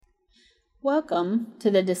Welcome to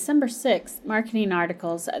the December 6th marketing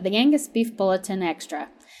articles of the Angus Beef Bulletin Extra.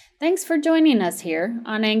 Thanks for joining us here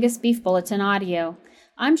on Angus Beef Bulletin Audio.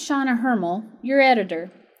 I'm Shauna Hermel, your editor.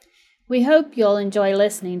 We hope you'll enjoy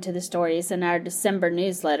listening to the stories in our December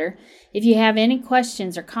newsletter. If you have any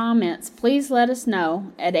questions or comments, please let us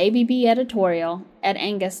know at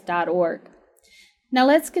abbeditorial@angus.org. Now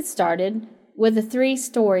let's get started with the 3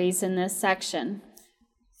 stories in this section.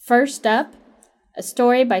 First up, a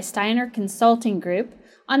story by Steiner Consulting Group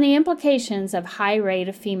on the implications of high rate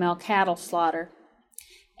of female cattle slaughter.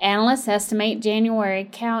 Analysts estimate January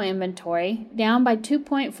cow inventory down by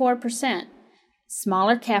 2.4%,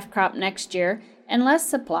 smaller calf crop next year, and less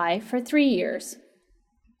supply for 3 years.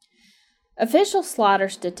 Official slaughter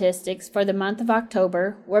statistics for the month of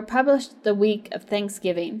October were published the week of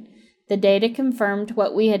Thanksgiving. The data confirmed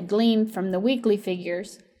what we had gleaned from the weekly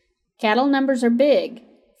figures. Cattle numbers are big,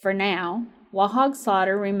 for now, while hog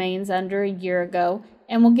slaughter remains under a year ago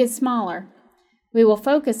and will get smaller. We will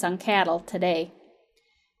focus on cattle today.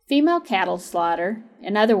 Female cattle slaughter,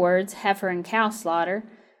 in other words, heifer and cow slaughter,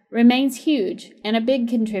 remains huge and a big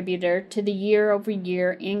contributor to the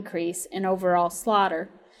year-over-year increase in overall slaughter.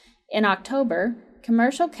 In October,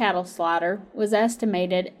 commercial cattle slaughter was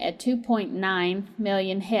estimated at 2.9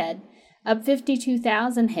 million head, up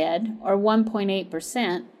 52,000 head, or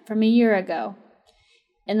 1.8% from a year ago.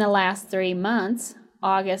 In the last 3 months,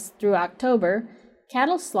 August through October,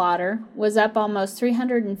 cattle slaughter was up almost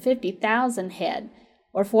 350,000 head,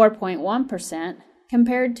 or 4.1%,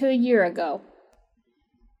 compared to a year ago.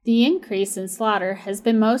 The increase in slaughter has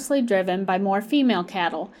been mostly driven by more female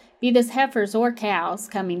cattle, be this heifers or cows,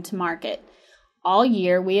 coming to market. All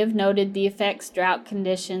year, we have noted the effects drought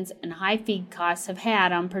conditions and high feed costs have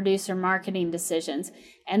had on producer marketing decisions,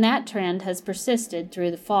 and that trend has persisted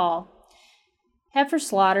through the fall. Heifer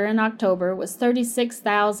slaughter in October was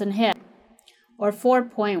 36,000 head, or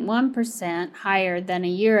 4.1% higher than a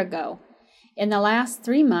year ago. In the last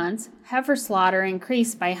 3 months, heifer slaughter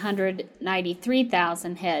increased by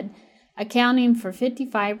 193,000 head, accounting for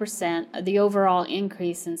 55% of the overall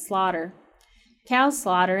increase in slaughter. Cow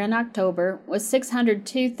slaughter in October was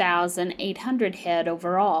 602,800 head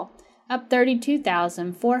overall, up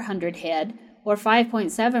 32,400 head, or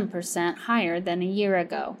 5.7% higher than a year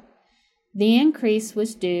ago. The increase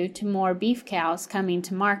was due to more beef cows coming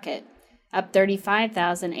to market, up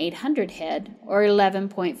 35,800 head, or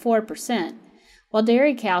 11.4%, while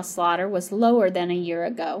dairy cow slaughter was lower than a year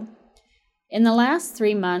ago. In the last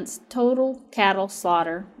 3 months, total cattle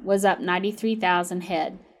slaughter was up 93,000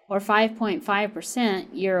 head, or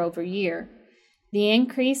 5.5% year over year. The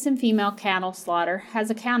increase in female cattle slaughter has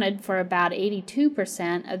accounted for about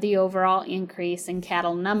 82% of the overall increase in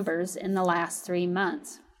cattle numbers in the last 3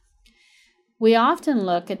 months. We often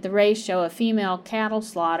look at the ratio of female cattle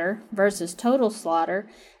slaughter versus total slaughter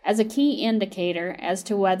as a key indicator as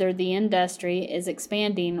to whether the industry is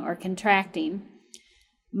expanding or contracting.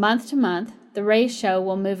 Month to month, the ratio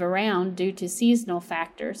will move around due to seasonal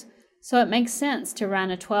factors, so it makes sense to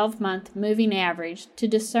run a 12-month moving average to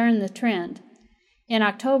discern the trend. In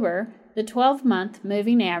October, the 12-month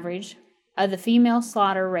moving average of the female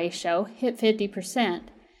slaughter ratio hit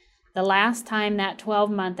 50%. The last time that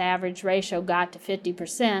 12-month average ratio got to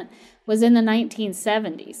 50% was in the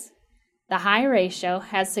 1970s. The high ratio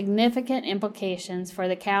has significant implications for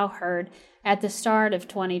the cow herd at the start of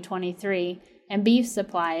 2023 and beef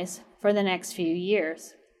supplies for the next few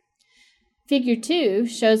years. Figure 2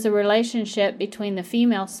 shows the relationship between the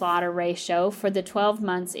female slaughter ratio for the 12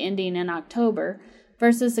 months ending in October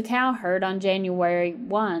versus the cow herd on January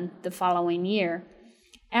 1 the following year.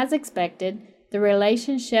 As expected, the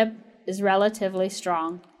relationship is relatively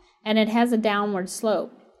strong, and it has a downward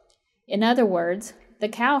slope. In other words, the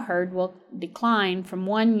cow herd will decline from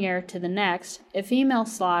 1 year to the next if female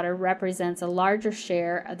slaughter represents a larger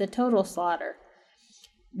share of the total slaughter.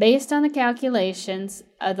 Based on the calculations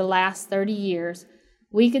of the last 30 years,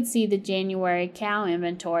 we could see the January cow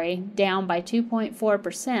inventory down by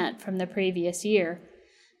 2.4% from the previous year.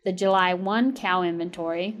 The July 1 cow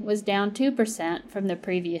inventory was down 2% from the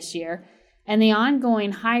previous year, and the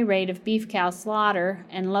ongoing high rate of beef cow slaughter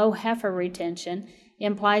and low heifer retention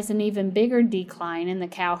implies an even bigger decline in the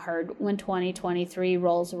cow herd when 2023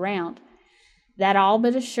 rolls around. That all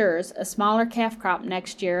but assures a smaller calf crop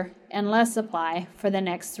next year and less supply for the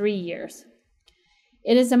next 3 years.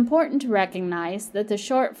 It is important to recognize that the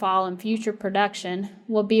shortfall in future production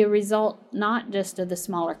will be a result not just of the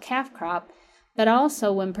smaller calf crop, but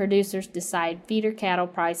also when producers decide feeder cattle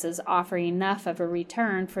prices offer enough of a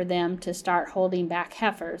return for them to start holding back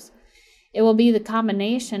heifers. It will be the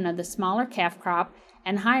combination of the smaller calf crop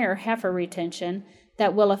and higher heifer retention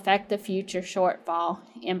that will affect the future shortfall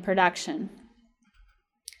in production.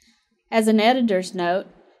 As an editor's note,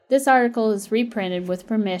 this article is reprinted with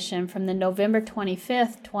permission from the November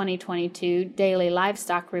 25, 2022 Daily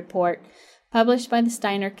Livestock Report published by the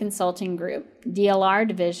Steiner Consulting Group, DLR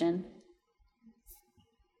Division.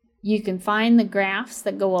 You can find the graphs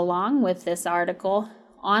that go along with this article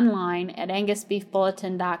online at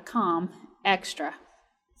angusbeefbulletin.com extra.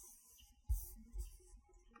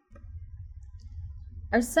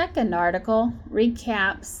 Our second article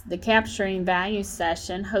recaps the Capturing Value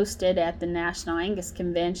session hosted at the National Angus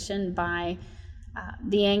Convention by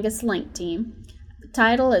the Angus Link team. The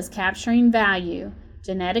title is Capturing Value,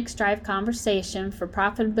 Genetics Drive Conversation for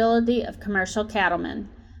Profitability of Commercial Cattlemen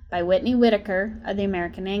by Whitney Whitaker of the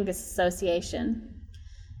American Angus Association.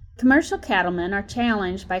 Commercial cattlemen are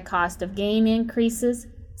challenged by cost of gain increases,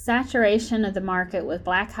 saturation of the market with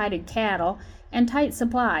black-hided cattle, and tight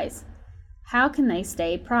supplies. How can they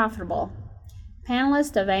stay profitable?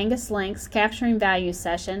 Panelists of Angus Link's Capturing Value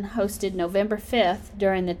session hosted November 5th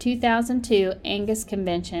during the 2002 Angus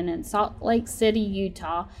Convention in Salt Lake City,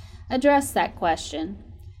 Utah, addressed that question.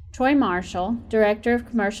 Troy Marshall, Director of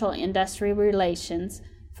Commercial Industry Relations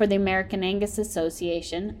for the American Angus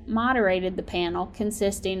Association, moderated the panel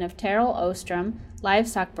consisting of Terrell Ostrom,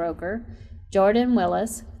 livestock broker, Jordan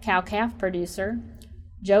Willis, cow-calf producer,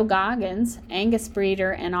 Joe Goggins, Angus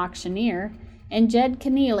breeder and auctioneer, and Jed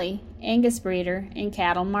Keneally, Angus breeder and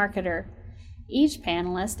cattle marketer. Each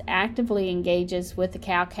panelist actively engages with the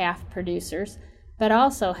cow-calf producers, but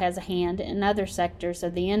also has a hand in other sectors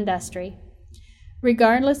of the industry.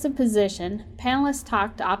 Regardless of position, panelists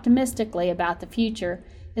talked optimistically about the future,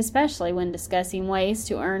 especially when discussing ways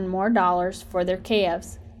to earn more dollars for their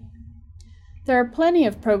calves. There are plenty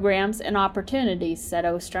of programs and opportunities, said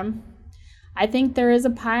Ostrom. I think there is a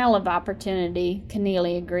pile of opportunity,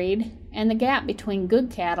 Keneally agreed, and the gap between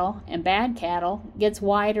good cattle and bad cattle gets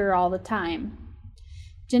wider all the time.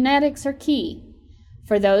 Genetics are key.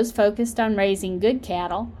 For those focused on raising good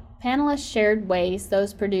cattle, panelists shared ways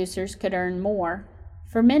those producers could earn more.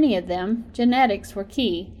 For many of them, genetics were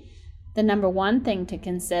key. The number one thing to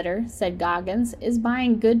consider, said Goggins, is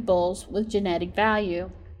buying good bulls with genetic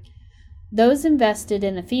value. Those invested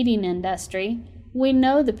in the feeding industry, we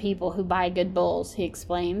know the people who buy good bulls, he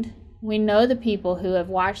explained. We know the people who have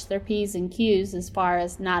watched their P's and Q's as far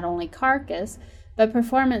as not only carcass, but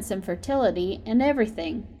performance and fertility and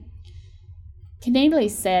everything. Keneally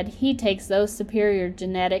said he takes those superior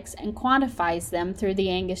genetics and quantifies them through the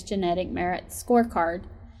Angus Genetic Merit Scorecard.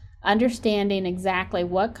 Understanding exactly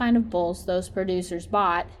what kind of bulls those producers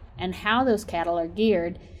bought and how those cattle are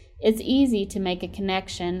geared, it's easy to make a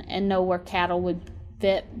connection and know where cattle would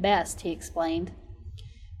fit best, he explained.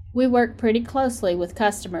 We work pretty closely with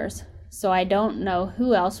customers, so I don't know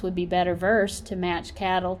who else would be better versed to match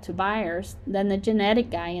cattle to buyers than the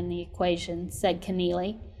genetic guy in the equation, said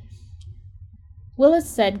Keneally. Willis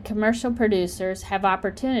said commercial producers have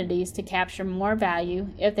opportunities to capture more value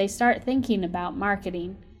if they start thinking about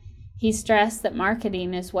marketing. He stressed that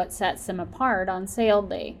marketing is what sets them apart on sale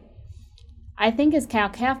day. I think as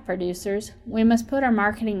cow-calf producers, we must put our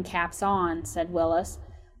marketing caps on, said Willis.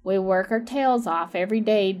 We work our tails off every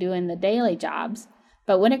day doing the daily jobs,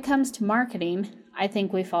 but when it comes to marketing, I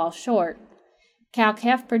think we fall short.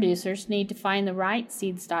 Cow-calf producers need to find the right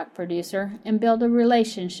seed stock producer and build a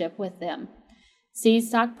relationship with them. Seed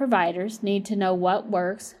stock providers need to know what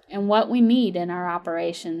works and what we need in our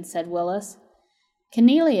operation, said Willis.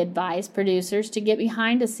 Keneally advised producers to get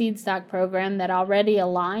behind a seed stock program that already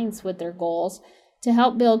aligns with their goals to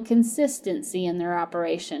help build consistency in their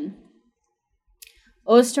operation.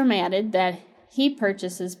 Ostrom added that he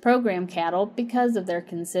purchases program cattle because of their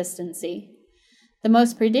consistency. The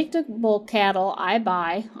most predictable cattle I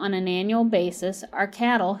buy on an annual basis are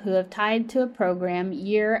cattle who have tied to a program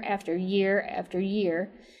year after year after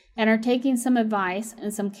year and are taking some advice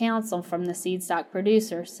and some counsel from the seed stock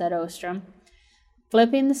producer, said Ostrom.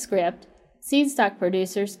 Flipping the script, seed stock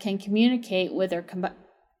producers can communicate with their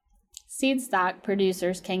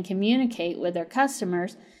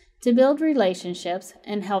customers to build relationships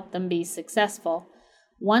and help them be successful.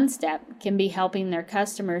 One step can be helping their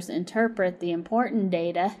customers interpret the important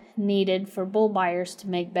data needed for bull buyers to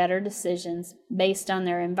make better decisions based on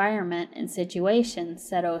their environment and situation,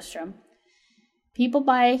 said Ostrom. People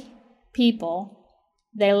buy people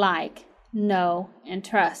they like, know, and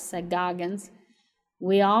trust, said Goggins.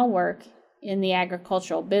 We all work in the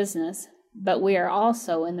agricultural business, but we are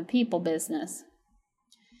also in the people business.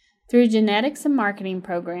 Through genetics and marketing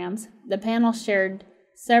programs, the panel shared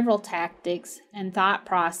several tactics and thought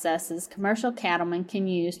processes commercial cattlemen can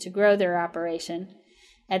use to grow their operation.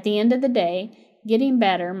 At the end of the day, getting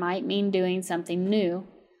better might mean doing something new.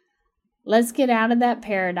 Let's get out of that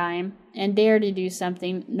paradigm and dare to do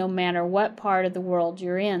something no matter what part of the world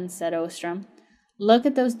you're in, said Ostrom. Look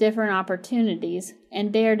at those different opportunities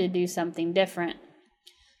and dare to do something different.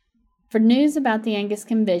 For news about the Angus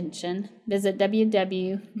Convention, visit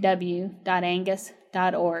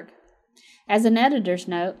www.angus.org. As an editor's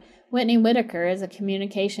note, Whitney Whitaker is a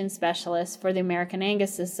communications specialist for the American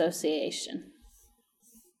Angus Association.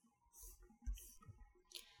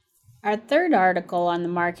 Our third article on the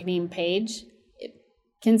marketing page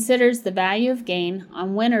considers the value of gain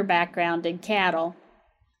on winter backgrounded cattle.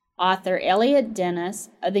 Author Elliot Dennis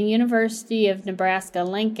of the University of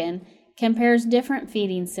Nebraska-Lincoln compares different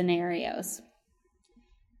feeding scenarios.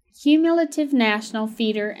 Cumulative national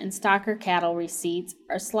feeder and stocker cattle receipts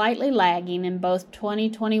are slightly lagging in both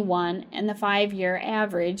 2021 and the 5-year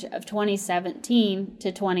average of 2017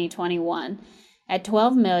 to 2021 at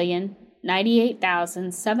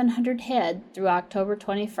 12,098,700 head through October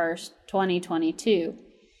 21, 2022.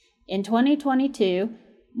 In 2022,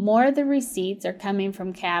 more of the receipts are coming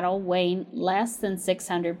from cattle weighing less than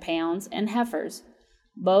 600 pounds and heifers.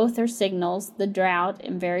 Both are signals the drought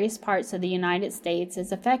in various parts of the United States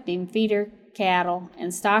is affecting feeder cattle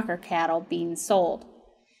and stocker cattle being sold.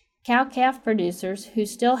 Cow-calf producers who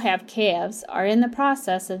still have calves are in the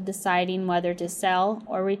process of deciding whether to sell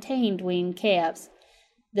or retain weaned calves.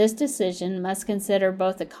 This decision must consider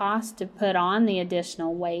both the cost to put on the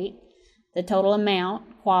additional weight, the total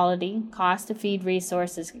amount, quality, cost of feed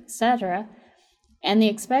resources, etc., and the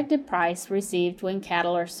expected price received when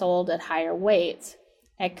cattle are sold at higher weights,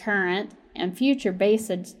 at current and future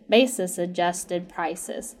basis adjusted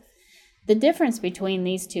prices. The difference between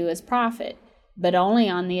these two is profit, but only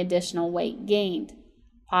on the additional weight gained.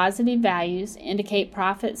 Positive values indicate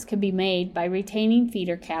profits could be made by retaining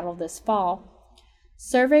feeder cattle this fall.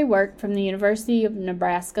 Survey work from the University of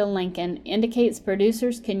Nebraska-Lincoln indicates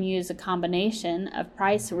producers can use a combination of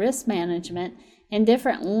price risk management and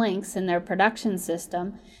different links in their production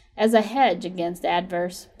system as a hedge against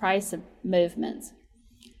adverse price movements.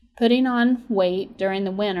 Putting on weight during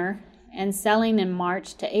the winter and selling in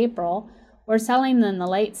March to April or selling in the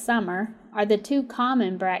late summer are the two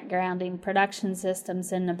common backgrounding production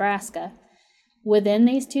systems in Nebraska. Within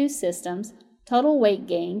these two systems, total weight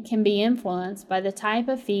gain can be influenced by the type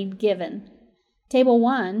of feed given. Table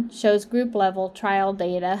 1 shows group-level trial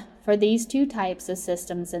data for these two types of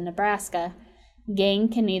systems in Nebraska. Gain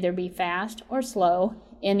can either be fast or slow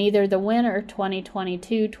in either the winter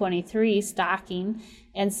 2022-23 stocking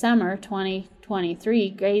and summer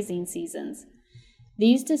 2023 grazing seasons.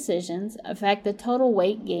 These decisions affect the total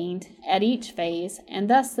weight gained at each phase and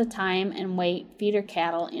thus the time and weight feeder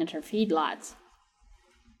cattle enter feedlots.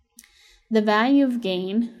 The value of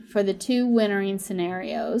gain for the two wintering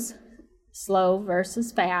scenarios, slow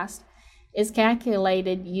versus fast, is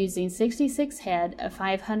calculated using 66 head of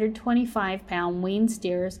 525-pound weaned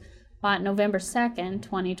steers bought November 2,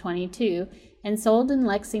 2022, and sold in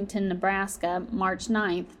Lexington, Nebraska, March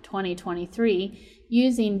 9, 2023,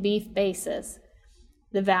 using beef basis.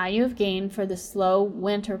 The value of gain for the slow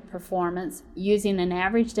winter performance, using an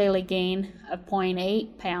average daily gain of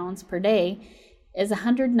 0.8 pounds per day, is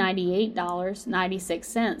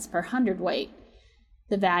 $198.96 per hundredweight.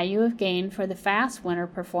 The value of gain for the fast winter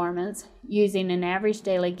performance, using an average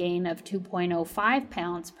daily gain of 2.05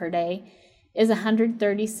 pounds per day, is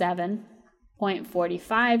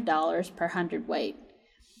 $137.45 per hundredweight.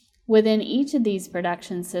 Within each of these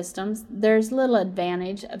production systems, there is little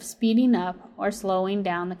advantage of speeding up or slowing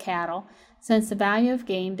down the cattle, since the value of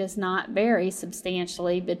gain does not vary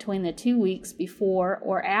substantially between the 2 weeks before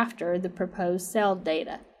or after the proposed sale date,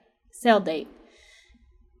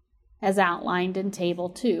 as outlined in Table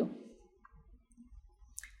 2.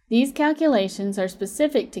 These calculations are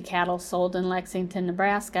specific to cattle sold in Lexington,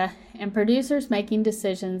 Nebraska, and producers making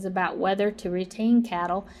decisions about whether to retain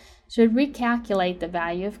cattle should recalculate the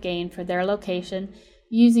value of gain for their location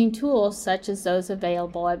using tools such as those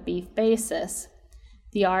available at Beef Basis.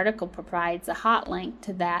 The article provides a hot link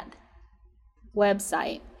to that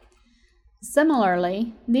website.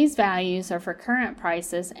 Similarly, these values are for current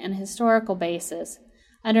prices and historical basis.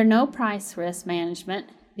 Under no price risk management,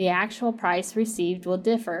 the actual price received will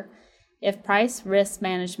differ. If price risk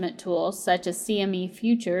management tools such as CME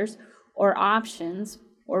futures or options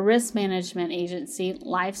or risk management agency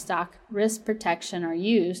livestock risk protection are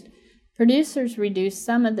used, producers reduce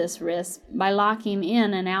some of this risk by locking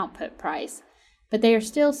in an output price, but they are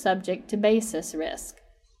still subject to basis risk.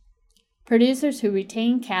 Producers who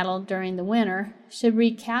retain cattle during the winter should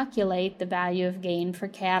recalculate the value of gain for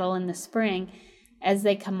cattle in the spring as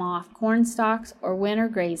they come off corn stalks or winter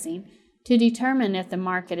grazing to determine if the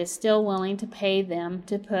market is still willing to pay them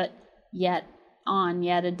to put yet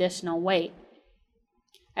additional weight.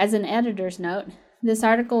 As an editor's note, this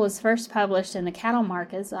article was first published in the cattle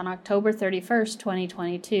markets on October 31st,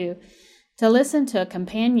 2022. To listen to a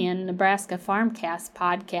companion Nebraska Farmcast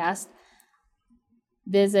podcast,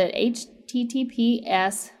 visit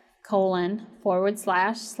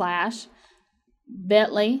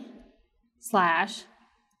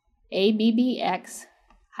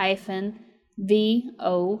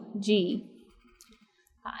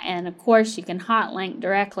And of course, you can hot link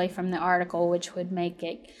directly from the article, which would make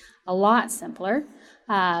it a lot simpler.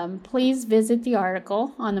 Please visit the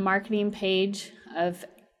article on the marketing page of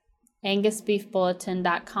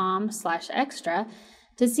angusbeefbulletin.com/extra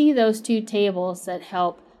to see those two tables that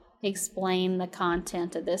help explain the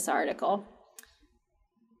content of this article.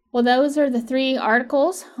 Well, those are the 3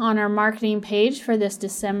 articles on our marketing page for this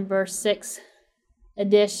December 6th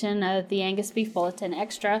edition of the Angus Beef Bulletin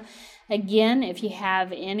Extra. Again, if you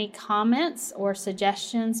have any comments or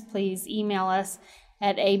suggestions, please email us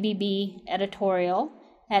at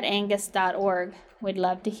abbeditorial@angus.org. We'd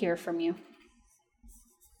love to hear from you.